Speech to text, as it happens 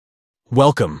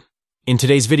Welcome! In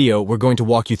today's video, we're going to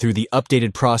walk you through the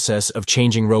updated process of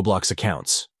changing Roblox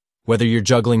accounts. Whether you're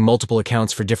juggling multiple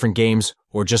accounts for different games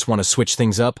or just want to switch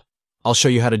things up, I'll show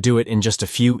you how to do it in just a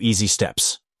few easy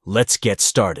steps. Let's get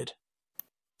started.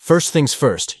 First things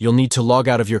first, you'll need to log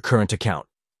out of your current account.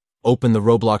 Open the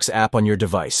Roblox app on your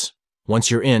device. Once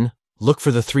you're in, look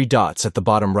for the three dots at the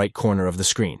bottom right corner of the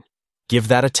screen. Give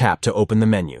that a tap to open the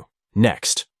menu.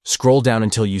 Next, scroll down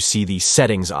until you see the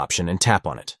Settings option and tap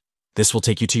on it. This will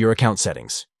take you to your account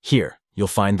settings. Here, you'll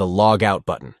find the Log Out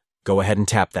button. Go ahead and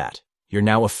tap that. You're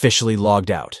now officially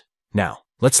logged out. Now,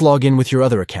 let's log in with your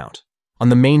other account. On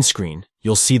the main screen,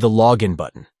 you'll see the Login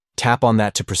button. Tap on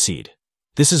that to proceed.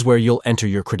 This is where you'll enter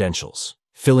your credentials.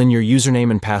 Fill in your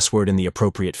username and password in the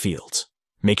appropriate fields.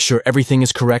 Make sure everything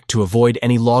is correct to avoid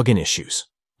any login issues.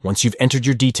 Once you've entered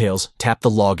your details, tap the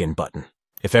Login button.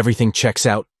 If everything checks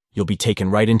out, you'll be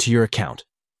taken right into your account.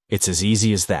 It's as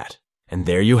easy as that. And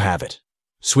there you have it.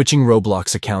 Switching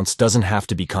Roblox accounts doesn't have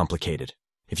to be complicated.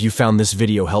 If you found this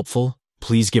video helpful,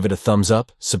 please give it a thumbs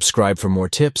up, subscribe for more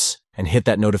tips, and hit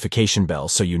that notification bell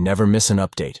so you never miss an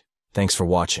update. Thanks for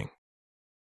watching.